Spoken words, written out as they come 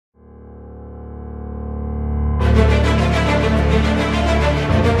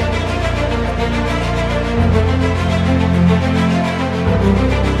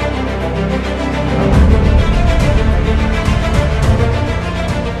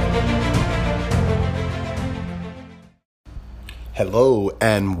Hello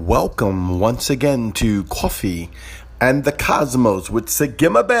and welcome once again to Coffee and the Cosmos with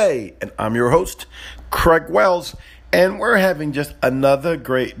Sagima Bay. And I'm your host, Craig Wells. And we're having just another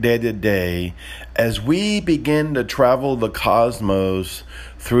great day today as we begin to travel the cosmos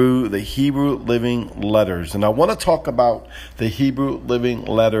through the Hebrew Living Letters. And I want to talk about the Hebrew Living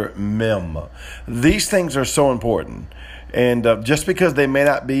Letter Mem. These things are so important. And just because they may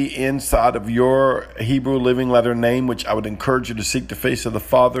not be inside of your Hebrew Living Letter name, which I would encourage you to seek the face of the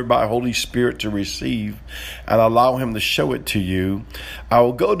Father by Holy Spirit to receive and allow Him to show it to you, I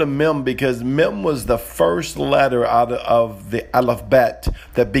will go to Mem because Mem was the first letter out of the alphabet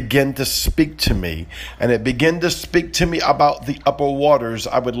that began to speak to me. And it began to speak to me about the upper waters.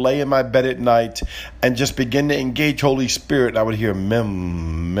 I would lay in my bed at night and just begin to engage Holy Spirit. I would hear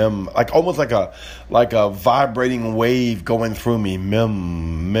Mem, Mem, like almost like a vibrating wave going through me.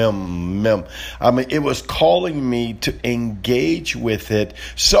 Mem, mem, mem. I mean, it was calling me to engage with it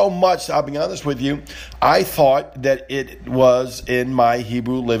so much, I'll be honest with you, I thought that it was in my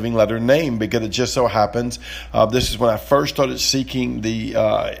Hebrew Living Letter name because it just so happens, this is when I first started seeking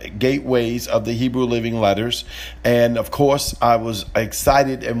the gateways of the Hebrew Living Letters. And of course, I was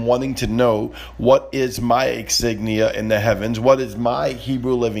excited and wanting to know what is my insignia in the heavens, what is my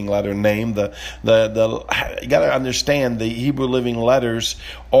Hebrew Living Letter name. You got to understand the Hebrew Living Letters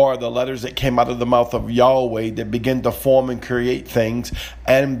are the letters that came out of the mouth of Yahweh that began to form and create things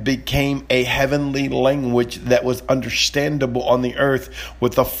and became a heavenly language that was understandable on the earth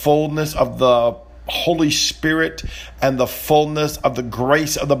with the fullness of the Holy Spirit and the fullness of the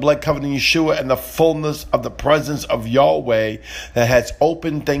grace of the blood covenant Yeshua and the fullness of the presence of Yahweh that has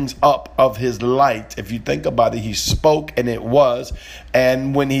opened things up of His light. If you think about it, He spoke and it was.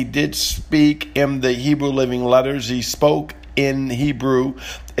 And when He did speak in the Hebrew Living Letters, He spoke in Hebrew.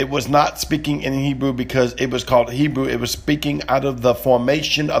 It was not speaking in Hebrew because it was called Hebrew. It was speaking out of the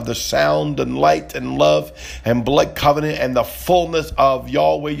formation of the sound and light and love and blood covenant and the fullness of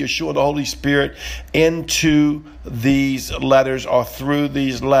Yahweh, Yeshua, the Holy Spirit into these letters or through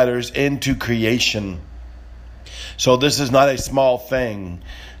these letters into creation. So this is not a small thing.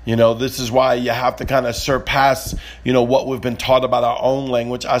 This is why you have to kind of surpass, what we've been taught about our own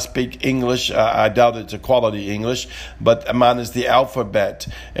language. I speak English. I doubt it's a quality English, but mine is the alphabet.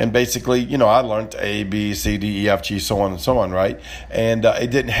 And basically, I learned A, B, C, D, E, F, G, so on and so on, right? And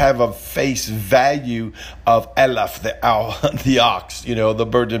it didn't have a face value of Aleph, the owl, the ox, the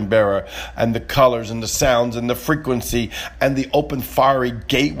burden bearer, and the colors and the sounds and the frequency and the open fiery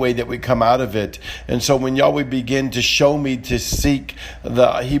gateway that would come out of it. And so when Yahweh began to show me to seek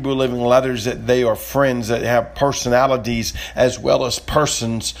the Hebrew Living Letters, that they are friends that have personalities as well as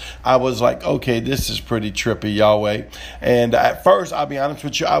persons, I was like, okay, this is pretty trippy, Yahweh. And at first, I'll be honest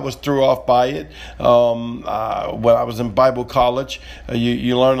with you, I was threw off by it. When I was in Bible college,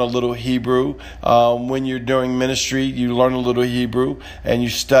 you learn a little Hebrew. When you're doing ministry, you learn a little Hebrew, and you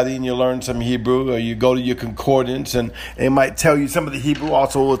study and you learn some Hebrew, or you go to your concordance, and it might tell you some of the Hebrew,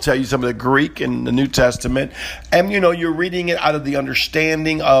 also will tell you some of the Greek in the New Testament. And, you're reading it out of the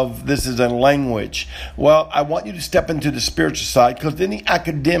understanding of this is a language. Well, I want you to step into the spiritual side because any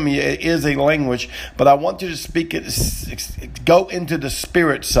academia is a language, but I want you to speak it, go into the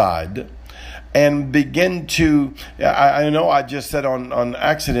spirit side and begin to, I know I just said on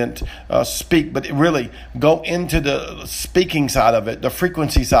accident, speak, but really go into the speaking side of it, the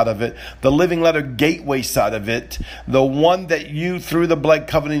frequency side of it, the living letter gateway side of it, the one that you through the blood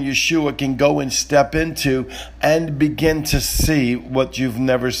covenant Yeshua can go and step into and begin to see what you've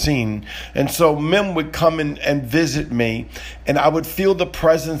never seen. And so Mem would come in and visit me, and I would feel the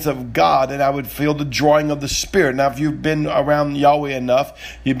presence of God, and I would feel the drawing of the Spirit. Now, if you've been around Yahweh enough,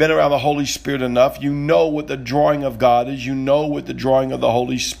 you've been around the Holy Spirit enough, you know what the drawing of God is. You know what the drawing of the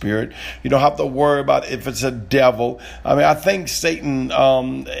Holy Spirit. You don't have to worry about if it's a devil. I mean, I think Satan,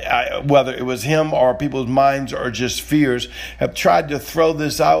 whether it was him or people's minds or just fears, have tried to throw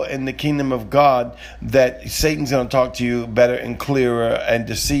this out in the kingdom of God that Satan's going to talk to you better and clearer and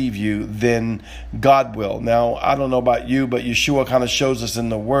deceive you than God will. Now, I don't know about you, but Yeshua kind of shows us in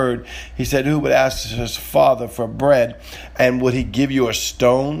the Word. He said, who would ask his father for bread, and would he give you a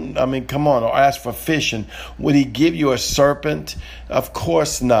stone? I mean, come on, or ask for fish, and would he give you a serpent? Of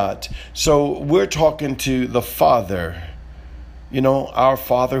course not. So we're talking to the Father, our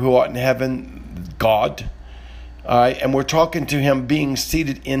Father who art in heaven, God. All right, and we're talking to Him being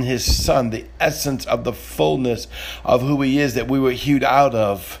seated in His Son, the essence of the fullness of who He is that we were hewed out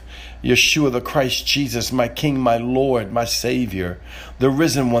of. Yeshua the Christ Jesus, my King, my Lord, my Savior, the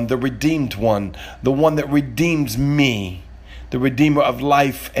risen one, the redeemed one, the one that redeems me, the Redeemer of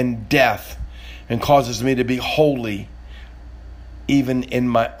life and death, and causes me to be holy even in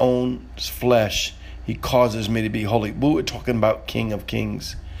my own flesh, he causes me to be holy. We were talking about King of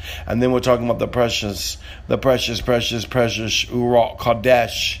Kings. And then we're talking about the precious Ruach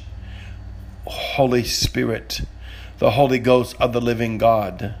Kodesh, Holy Spirit, the Holy Ghost of the living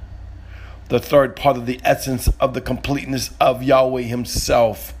God. The third part of the essence of the completeness of Yahweh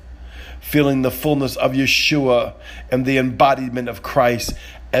himself, feeling the fullness of Yeshua and the embodiment of Christ,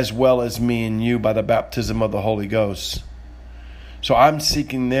 as well as me and you by the baptism of the Holy Ghost. So I'm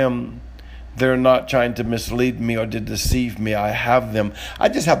seeking them. They're not trying to mislead me or to deceive me. I have them. I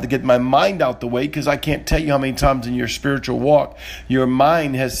just have to get my mind out the way, because I can't tell you how many times in your spiritual walk your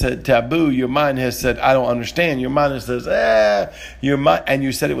mind has said taboo. Your mind has said, I don't understand. Your mind has says, your mind, and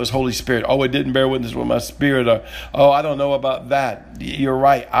you said it was Holy Spirit. Oh, it didn't bear witness with my spirit. Or, oh, I don't know about that. You're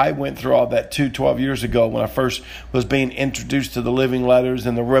right. I went through all that too 12 years ago when I first was being introduced to the living letters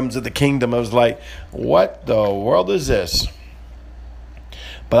and the realms of the kingdom. I was like, what the world is this?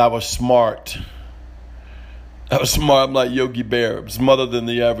 But I was smart. I'm like Yogi Bear. I'm smarter than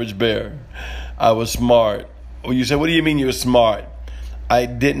the average bear. I was smart. Well, you say, what do you mean you're smart? I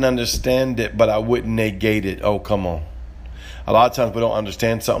didn't understand it, but I wouldn't negate it. Oh, come on. A lot of times we don't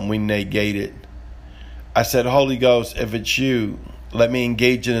understand something, we negate it. I said, Holy Ghost, if it's you, let me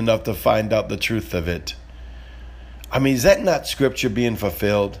engage it enough to find out the truth of it. I mean, is that not scripture being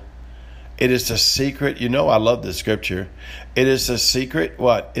fulfilled? It is the secret. You know, I love this scripture. It is the secret.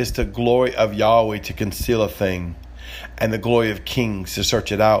 What? It's the glory of Yahweh to conceal a thing, and the glory of kings to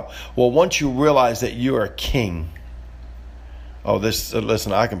search it out. Well, once you realize that you're a king. Oh,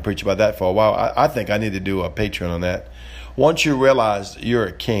 listen, I can preach about that for a while. I think I need to do a Patreon on that. Once you realize you're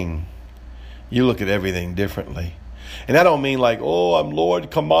a king, you look at everything differently. And I don't mean like, oh, I'm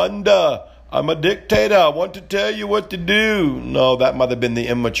Lord Commander. I'm a dictator. I want to tell you what to do. No, that might have been the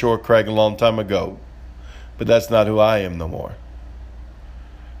immature Craig a long time ago. But that's not who I am no more.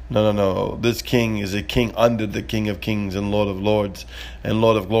 No. This king is a king under the King of Kings and Lord of Lords and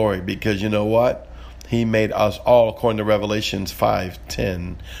Lord of Glory. Because you know what? He made us all, according to Revelations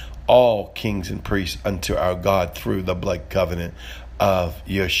 5:10, all kings and priests unto our God through the blood covenant of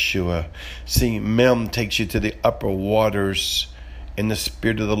Yeshua. See, Mem takes you to the upper waters in the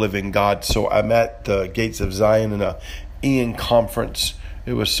spirit of the living God. So I'm at the Gates of Zion in a Ian conference.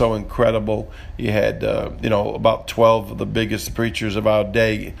 It was so incredible. You had, about 12 of the biggest preachers of our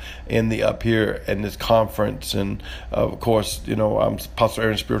day up here in this conference. And of course, I'm Pastor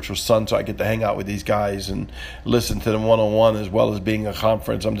Aaron's spiritual son, so I get to hang out with these guys and listen to them one-on-one, as well as being a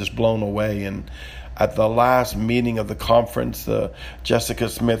conference. I'm just blown away. And at the last meeting of the conference, Jessica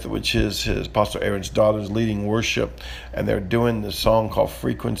Smith, which is his Pastor Aaron's daughter, is leading worship, and they're doing this song called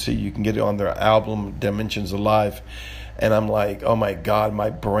Frequency. You can get it on their album, Dimensions Alive. And I'm like, oh my God,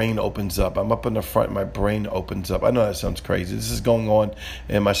 my brain opens up. I'm up in the front, my brain opens up. I know that sounds crazy. This is going on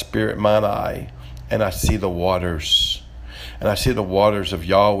in my spirit, mind, eye, and I see the waters. And I see the waters of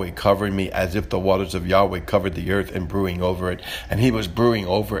Yahweh covering me as if the waters of Yahweh covered the earth and brewing over it. And he was brewing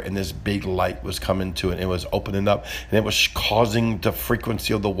over it, and this big light was coming to it. It was opening up, and it was causing the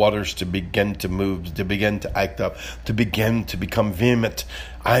frequency of the waters to begin to move, to begin to act up, to begin to become vehement.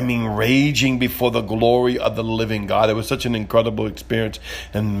 I mean, raging before the glory of the living God. It was such an incredible experience.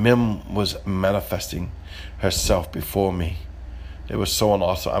 And Mem was manifesting herself before me. It was so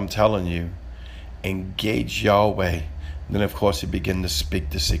awesome. I'm telling you, engage Yahweh. Then, of course, he began to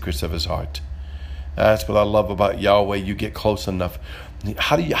speak the secrets of his heart. That's what I love about Yahweh. You get close enough.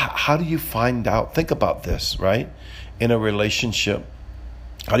 How do you find out? Think about this, right? In a relationship,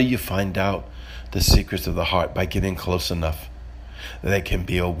 how do you find out the secrets of the heart? By getting close enough that it can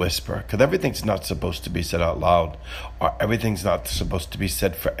be a whisper. Because everything's not supposed to be said out loud, or everything's not supposed to be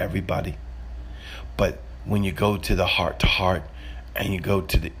said for everybody. But when you go to the heart to heart, and you go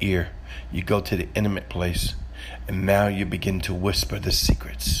to the ear, you go to the intimate place, and now you begin to whisper the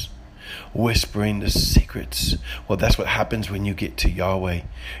secrets. Whispering the secrets. Well, that's what happens when you get to Yahweh.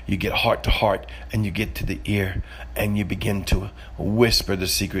 You get heart to heart, and you get to the ear, and you begin to whisper the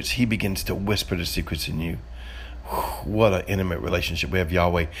secrets. He begins to whisper the secrets in you. What an intimate relationship we have,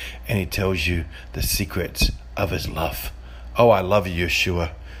 Yahweh. And he tells you the secrets of his love. Oh, I love you,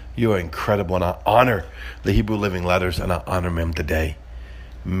 Yeshua. You are incredible, and I honor the Hebrew Living Letters, and I honor them today.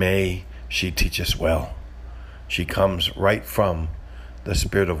 May she teach us well. She comes right from the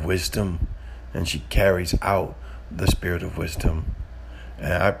spirit of wisdom, and she carries out the spirit of wisdom.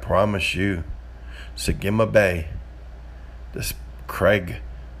 And I promise you, Sagima Bay, this Craig,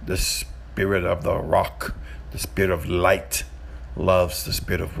 the spirit of the rock, the spirit of light, loves the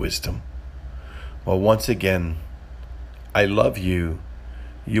spirit of wisdom. Well, once again, I love you.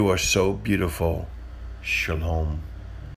 You are so beautiful. Shalom.